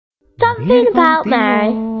Something about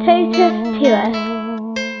Mary.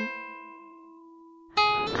 Totus2us.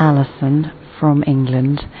 Alison from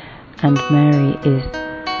England, and Mary is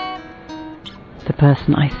the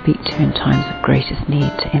person I speak to in times of greatest need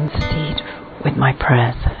to intercede with my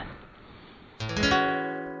prayers.